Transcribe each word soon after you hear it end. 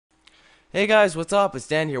Hey guys, what's up? It's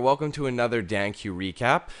Dan here. Welcome to another Dan Q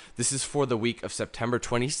recap. This is for the week of September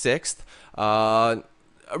 26th.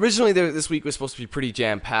 Originally, this week was supposed to be pretty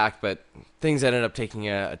jam-packed, but things ended up taking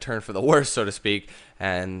a turn for the worse, so to speak,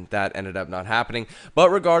 and that ended up not happening.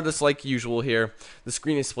 But regardless, like usual here, the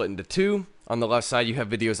screen is split into two. On the left side, you have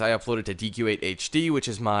videos I uploaded to DQ8HD, which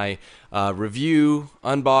is my review,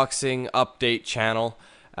 unboxing, update channel.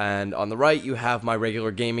 And on the right, you have my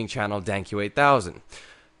regular gaming channel, DanQ8000.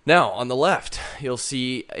 Now, on the left, you'll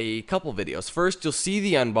see a couple videos. First, you'll see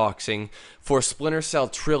the unboxing for Splinter Cell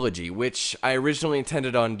Trilogy, which I originally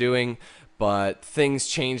intended on doing, but things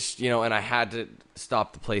changed, and I had to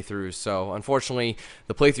stop the playthroughs. So, unfortunately,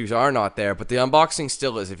 the playthroughs are not there, but the unboxing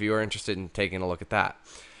still is if you are interested in taking a look at that.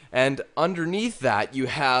 And underneath that, you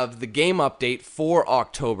have the game update for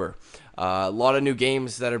October. A lot of new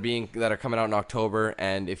games that are coming out in October,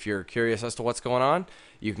 and if you're curious as to what's going on,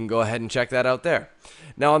 you can go ahead and check that out there.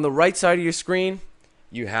 Now, on the right side of your screen,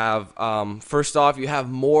 you have first off, you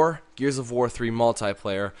have more Gears of War 3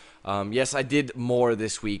 multiplayer. Yes, I did more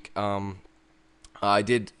this week. I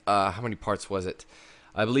did how many parts was it?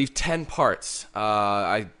 I believe 10 parts.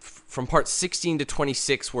 From parts 16 to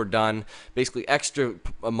 26 were done. Basically, extra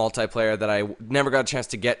multiplayer that I never got a chance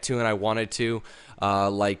to get to, and I wanted to,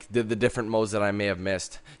 like the different modes that I may have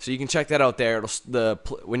missed. So you can check that out there.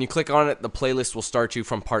 When you click on it, the playlist will start you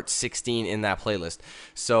from part 16 in that playlist.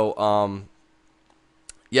 So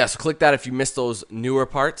yeah, so click that if you missed those newer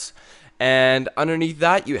parts. And underneath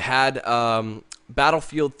that, you had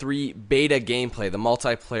Battlefield 3 beta gameplay, the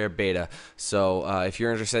multiplayer beta. So if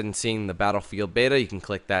you're interested in seeing the Battlefield beta, you can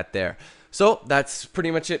click that there. So that's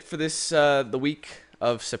pretty much it for this the week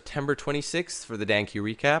of September 26th for the Dan Q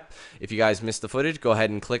recap. If you guys missed the footage, go ahead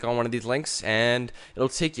and click on one of these links and it'll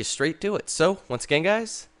take you straight to it. So once again,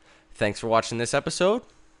 guys, thanks for watching this episode,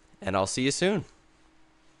 and I'll see you soon.